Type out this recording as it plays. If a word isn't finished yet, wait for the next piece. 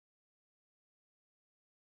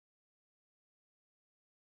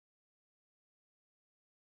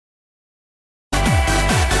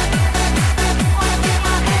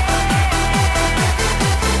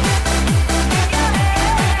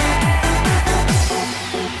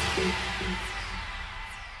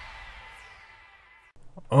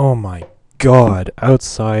Oh my god,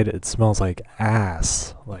 outside it smells like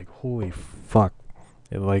ass. Like holy fuck.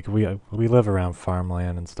 Like we live around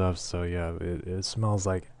farmland and stuff, so yeah, it smells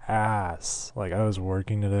like ass. Like I was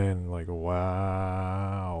working today and like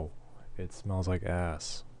wow. It smells like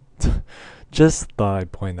ass. Just thought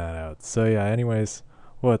I'd point that out. So yeah, anyways,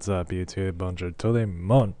 what's up YouTube?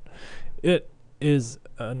 Bboy235. It is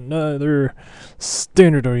another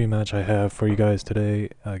standard rematch I have for you guys today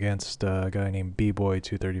against a guy named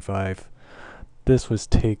Bboy235. This was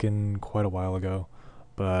taken quite a while ago,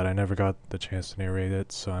 but I never got the chance to narrate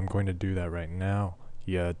it, so I'm going to do that right now.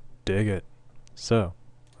 Yeah, dig it. So,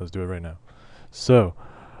 let's do it right now. So,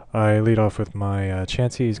 I lead off with my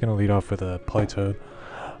Chansey. He's going to lead off with a Plytoad.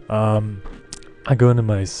 I go into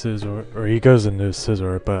my Scizor, or he goes into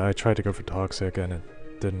Scizor, but I tried to go for Toxic and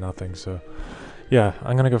it did nothing, so yeah,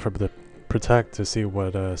 I'm gonna go for the Protect to see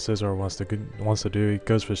what Scizor wants to do. He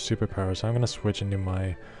goes for Superpower, so I'm gonna switch into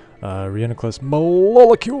my Reuniclus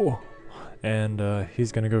Molecule, and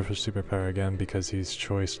he's gonna go for Superpower again because he's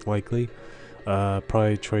choice likely,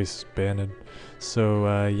 probably choice banded.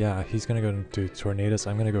 So yeah, he's gonna go into Tornadus.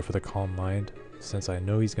 I'm gonna go for the Calm Mind since I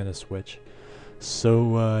know he's gonna switch.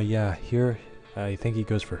 So yeah, here I think he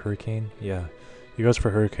goes for Hurricane. Yeah, he goes for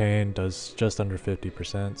Hurricane, does just under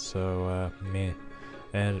 50%. So meh.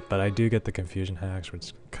 But I do get the Confusion hacks,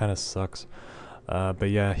 which kind of sucks. But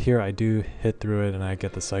yeah, here I do hit through it and I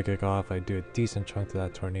get the Psychic off. I do a decent chunk to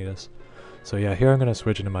that Tornadus. So yeah, here I'm gonna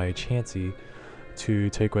switch into my Chansey to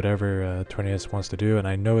take whatever Tornadus wants to do, and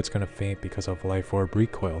I know it's gonna faint because of Life Orb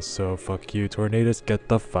Recoil. So fuck you, Tornadus, get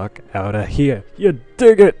the fuck out of here. You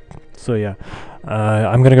dig it? So yeah,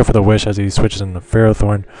 I'm gonna go for the Wish as he switches into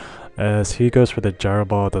Ferrothorn. As he goes for the Gyro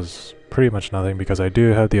Ball, it does pretty much nothing because I do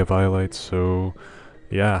have the Eviolite. So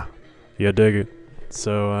yeah, you dig it.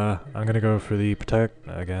 So I'm gonna go for the Protect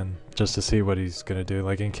again just to see what he's gonna do,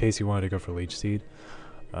 like in case he wanted to go for Leech Seed.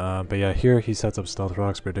 But yeah, here he sets up Stealth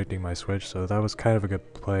Rocks predicting my switch, so that was kind of a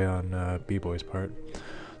good play on B-Boy's part.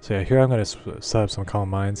 So yeah, here I'm going to set up some Calm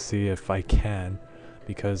Minds, see if I can,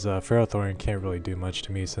 because Ferrothorn can't really do much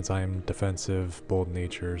to me since I'm defensive, bold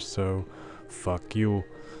nature, so fuck you.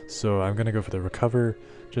 So I'm going to go for the Recover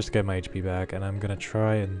just to get my HP back, and I'm going to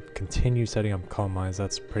try and continue setting up Calm Minds.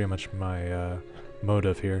 That's pretty much my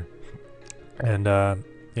motive here. And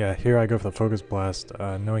yeah, here I go for the Focus Blast,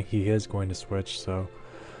 knowing he is going to switch, so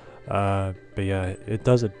but yeah, it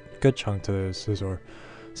does a good chunk to Scizor.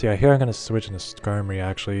 So yeah, here I'm going to switch into Skarmory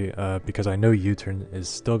actually, because I know U-turn is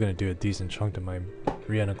still going to do a decent chunk to my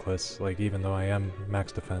Reuniclus, like even though I am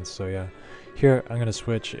max defense. So yeah, here I'm going to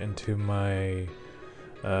switch into my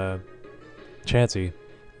Chansey,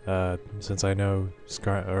 since I know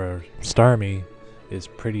Starmie is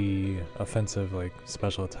pretty offensive, like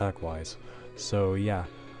special attack wise. So yeah,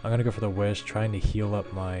 I'm going to go for the Wish, trying to heal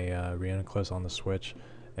up my Reuniclus on the switch.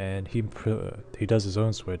 And he does his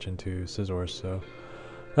own switch into Scizor, so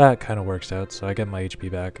that kind of works out. So I get my HP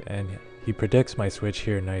back, and he predicts my switch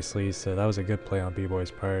here nicely, so that was a good play on B-Boy's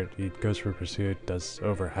part. He goes for Pursuit, does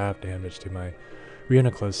over half damage to my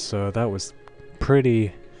Reuniclus, so that was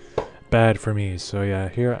pretty bad for me. So yeah,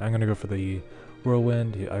 here I'm going to go for the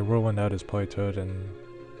Whirlwind. I Whirlwind out his Plytoad and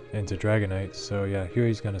into Dragonite, so yeah, here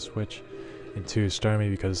he's going to switch into Starmie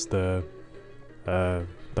because the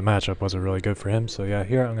matchup wasn't really good for him. So yeah,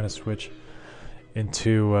 here I'm going to switch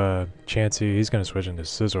into Chansey. He's going to switch into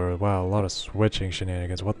Scizor. Wow, a lot of switching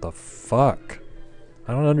shenanigans. What the fuck?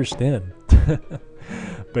 I don't understand.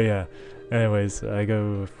 But yeah, anyways, I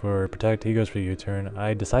go for Protect. He goes for U-turn.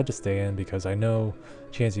 I decide to stay in because I know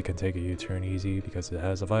Chansey can take a U-turn easy because it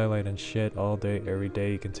has a Violite and shit all day, every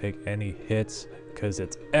day. You can take any hits because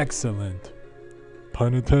it's excellent.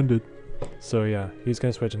 Pun intended. So yeah, he's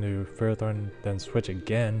going to switch into Ferrothorn, then switch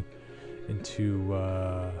again into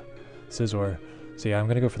Scizor. So yeah, I'm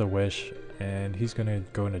going to go for the Wish, and he's going to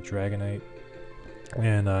go into Dragonite.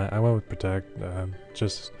 And I went with Protect,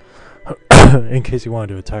 just in case he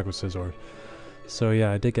wanted to attack with Scizor. So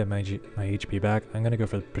yeah, I did get my HP back. I'm going to go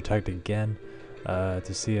for Protect again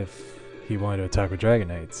to see if he wanted to attack with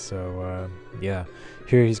Dragonite. So yeah,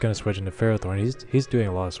 here he's going to switch into Ferrothorn. He's doing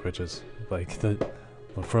a lot of switches, like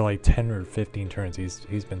for like 10 or 15 turns.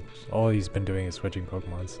 He's been doing is switching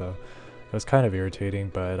Pokemon, so it was kind of irritating,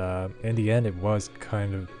 but in the end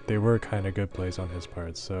they were kind of good plays on his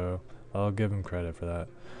part, so I'll give him credit for that.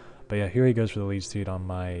 But yeah, here he goes for the Leech Seed on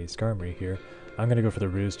my Skarmory here. I'm gonna go for the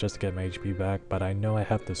Roost just to get my HP back, but I know I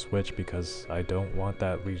have to switch because I don't want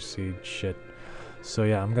that Leech Seed shit. So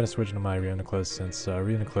yeah, I'm gonna switch into my Reuniclus since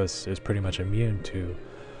Reuniclus is pretty much immune to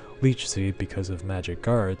Leech Seed because of Magic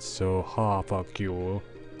Guards, so ha, fuck you,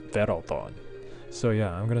 Ferrothorn. So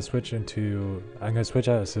yeah, I'm gonna switch out of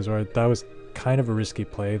Scizor. That was kind of a risky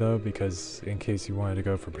play though, because in case he wanted to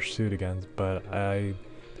go for Pursuit again, but I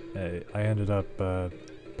ended up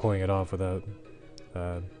pulling it off without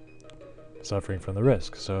suffering from the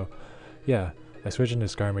risk. So yeah, I switched into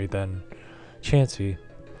Skarmory, then Chansey,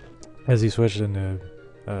 as he switched into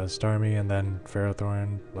Starmie, and then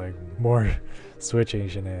Ferrothorn. Like, more switching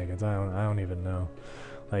shenanigans. I don't even know.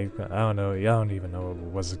 Like, I don't even know what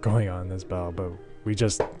was going on in this battle, but we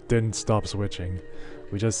just didn't stop switching.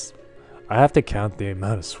 I have to count the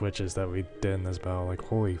amount of switches that we did in this battle. Like,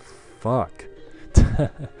 holy fuck.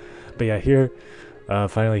 But yeah, here,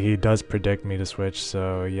 finally he does predict me to switch,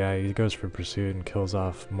 so yeah, he goes for Pursuit and kills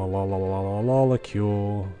off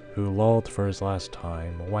Molecule, who lulled for his last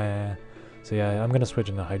time. Wah. So yeah, I'm gonna switch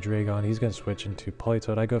into Hydreigon. He's gonna switch into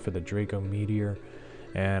Politoed. I go for the Draco Meteor,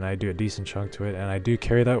 and I do a decent chunk to it, and I do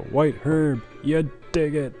carry that White Herb. You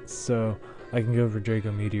dig it? So I can go for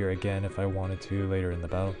Draco Meteor again if I wanted to later in the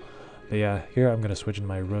battle. But yeah, here I'm gonna switch into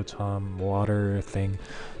my Rotom water thing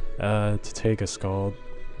to take a Scald.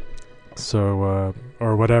 So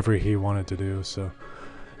or whatever he wanted to do. So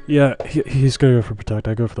yeah, he's gonna go for Protect.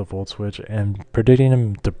 I go for the Volt Switch, and predicting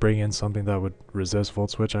him to bring in something that would resist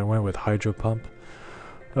Volt Switch, I went with Hydro Pump.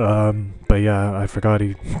 But yeah, I forgot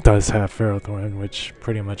he does have Ferrothorn, which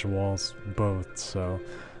pretty much walls both, so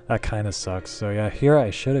that kind of sucks. So yeah, here I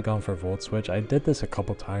should have gone for Volt Switch. I did this a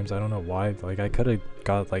couple times. I don't know why. Like, I could have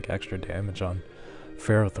got like extra damage on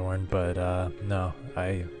Ferrothorn, but no,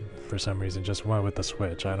 I for some reason just went with the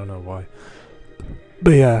switch. I don't know why.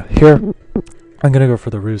 But yeah, here I'm gonna go for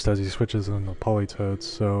the Roost as he switches in the Politoed.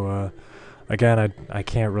 So again, I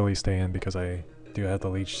can't really stay in because I do have the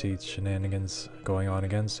Leech Seed shenanigans going on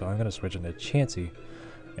again. So I'm gonna switch into Chansey,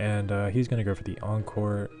 and he's gonna go for the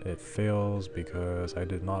Encore. It fails because I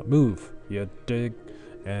did not move. You dig?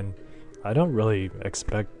 And I don't really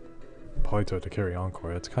expect Politoed to carry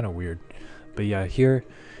Encore. It's kind of weird. But yeah, here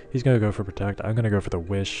he's gonna go for Protect. I'm gonna go for the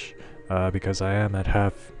Wish because I am at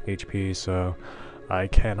half HP, so I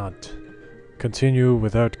cannot continue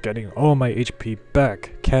without getting all my HP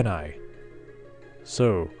back, can I?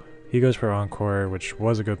 So he goes for Encore, which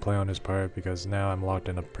was a good play on his part because now I'm locked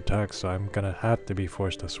into Protect, so I'm gonna have to be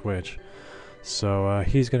forced to switch. So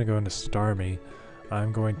he's gonna go into Starmie.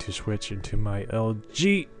 I'm going to switch into my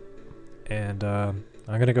LG, and I'm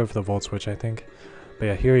gonna go for the Volt Switch, I think. But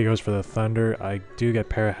yeah, here he goes for the Thunder. I do get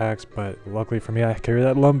Parahacks, but luckily for me, I carry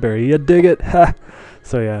that Lumberry. You dig it? Ha!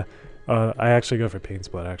 So yeah, I actually go for Pain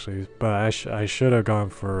Split, actually. But I should have gone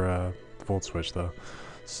for Volt Switch, though.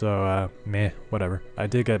 So, meh, whatever. I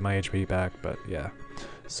did get my HP back, but yeah.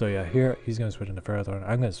 So yeah, here he's going to switch into Ferrothorn.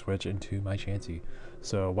 I'm going to switch into my Chansey.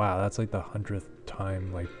 So, wow, that's like the 100th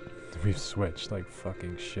time, like, we've switched. Like,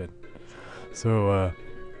 fucking shit. So,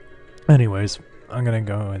 anyways, I'm gonna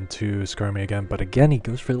go into Skarmory again, but again he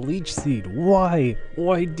goes for Leech Seed. Why?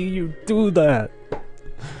 Why do you do that?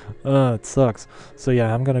 It sucks. So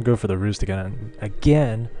yeah, I'm gonna go for the Roost again. And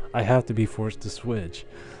again, I have to be forced to switch.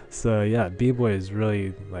 So yeah, Bboy is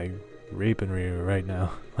really like raping me right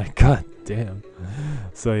now. Like, god damn.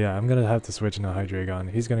 So yeah, I'm gonna have to switch into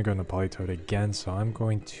Hydreigon. He's gonna go into Politoed again, so I'm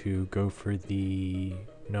going to go for the...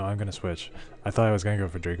 No, I'm gonna switch. I thought I was gonna go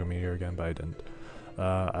for Draco Meteor again, but I didn't.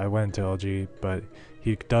 I went to LG, but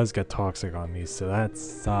he does get Toxic on me, so that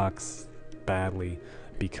sucks badly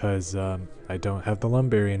because I don't have the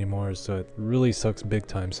Lumberry anymore, so it really sucks big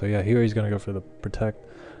time. So yeah, here he's gonna go for the Protect.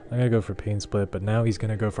 I'm gonna go for Pain Split, but now he's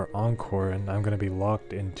gonna go for Encore, and I'm gonna be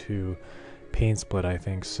locked into Pain Split, I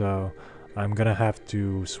think. So I'm gonna have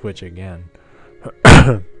to switch again.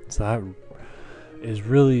 So that is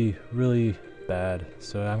really, really bad.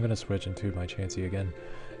 So I'm gonna switch into my Chansey again.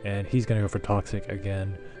 And he's gonna go for Toxic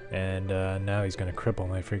again, and now he's gonna cripple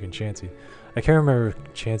my freaking Chansey. I can't remember if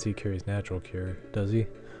Chansey carries Natural Cure, does he?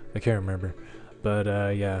 I can't remember. But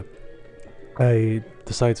yeah, I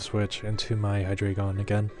decide to switch into my Hydreigon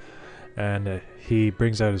again, and he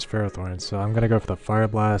brings out his Ferrothorn, so I'm gonna go for the Fire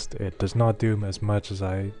Blast. It does not do as much as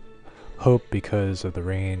I hope because of the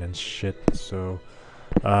rain and shit, so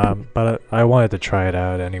but I wanted to try it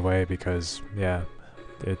out anyway because yeah,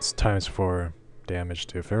 it's ×4 damage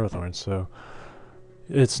to Ferrothorn, so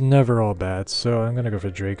it's never all bad. So I'm gonna go for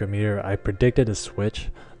Draco Meteor. I predicted a switch,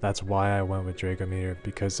 that's why I went with Draco Meteor,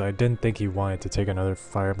 because I didn't think he wanted to take another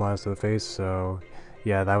Fire Blast to the face. So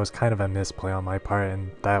yeah, that was kind of a misplay on my part,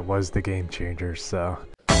 and that was the game changer. So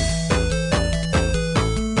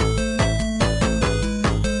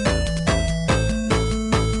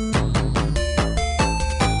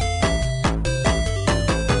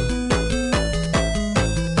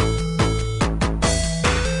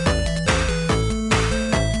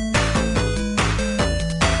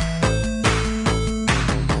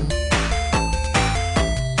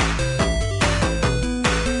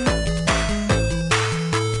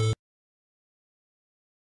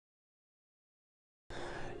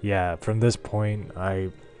yeah, from this point, I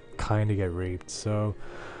kind of get raped. So,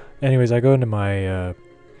 anyways, I go into my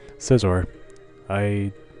Scizor.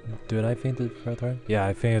 Did I faint the Ferrothorn? Yeah,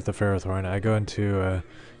 I fainted the Ferrothorn. I go into,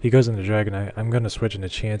 he goes into Dragonite. I'm going to switch into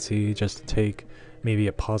Chansey just to take maybe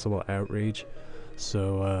a possible Outrage.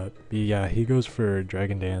 So, yeah, he goes for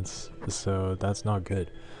Dragon Dance, so that's not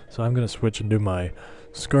good. So I'm going to switch into my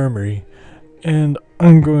Skarmory, and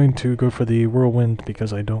I'm going to go for the Whirlwind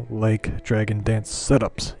because I don't like Dragon Dance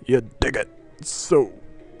setups. You dig it? So,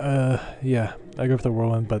 yeah, I go for the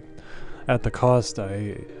Whirlwind, but at the cost,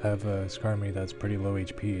 I have a Skarmory that's pretty low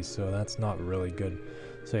HP, so that's not really good.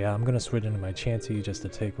 So yeah, I'm going to switch into my Chansey just to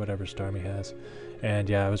take whatever Starmie has. And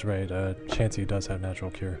yeah, I was right, Chansey does have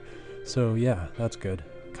Natural Cure. So yeah, that's good,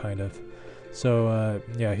 kind of. So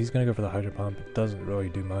yeah, he's going to go for the Hydro Pump. It doesn't really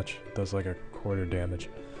do much. It does like a quarter damage.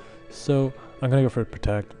 So I'm going to go for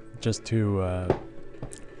Protect just to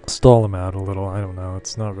stall him out a little. I don't know,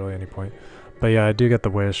 it's not really any point. But yeah, I do get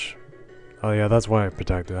the Wish. Oh yeah, that's why I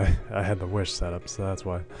protected. I had the Wish set up, so that's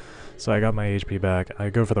why. So I got my HP back. I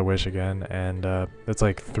go for the Wish again, and it's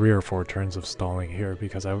like 3 or 4 turns of stalling here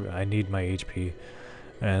because I need my HP.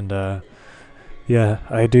 And yeah,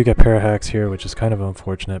 I do get Parahax here, which is kind of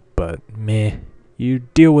unfortunate, but meh, you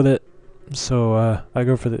deal with it. So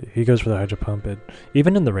he goes for the Hydro Pump.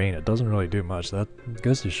 Even in the rain, it doesn't really do much. That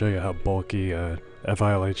goes to show you how bulky a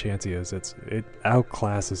Violite Chansey is. It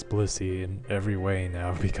outclasses Blissey in every way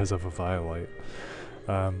now because of a Violite.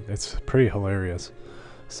 It's pretty hilarious.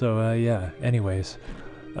 So yeah, anyways,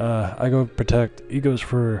 I go Protect. He goes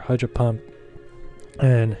for Hydro Pump,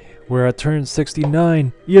 and we're at turn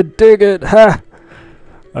 69. You dig it, ha!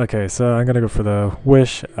 Okay, so I'm gonna go for the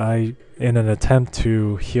Wish. In an attempt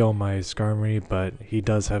to heal my Skarmory, but he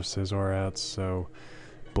does have Scizor out, so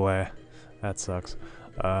bleh, that sucks.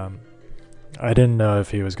 I didn't know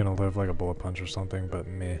if he was gonna live like a Bullet Punch or something, but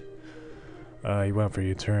meh. He went for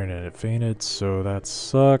U-turn and it fainted, so that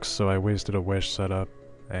sucks. So I wasted a Wish setup,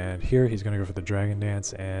 and here he's gonna go for the Dragon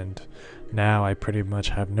Dance, and now I pretty much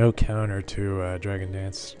have no counter to Dragon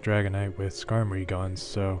Dance Dragonite with Skarmory guns.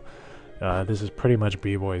 So this is pretty much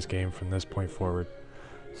B-Boy's game from this point forward.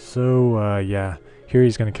 So yeah, here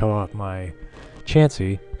he's gonna kill off my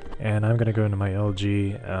Chansey, and I'm gonna go into my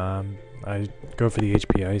LG. I go for the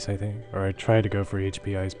HP Ice, I think, or I try to go for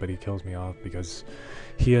HP Ice, but he kills me off because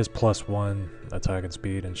he has +1 attack and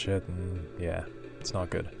speed and shit, and yeah, it's not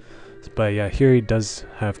good. But yeah, here he does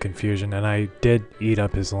have Confusion, and I did eat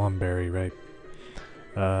up his Lumberry, right?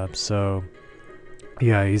 So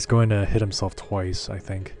yeah, he's going to hit himself twice, I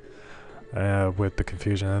think. With the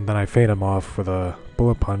Confusion, and then I fade him off with a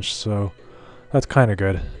Bullet Punch, so that's kind of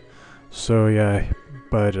good. So yeah,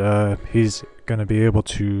 but he's gonna be able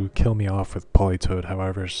to kill me off with Politoed,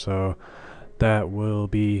 however, so that will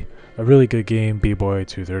be a really good game.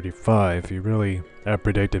 Bboy235, he really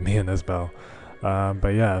predicted me in this battle.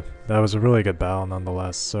 But yeah, that was a really good battle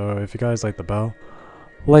nonetheless. So if you guys like the battle,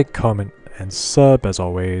 like, comment, and sub as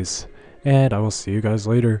always, and I will see you guys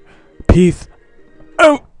later. Peace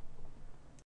out!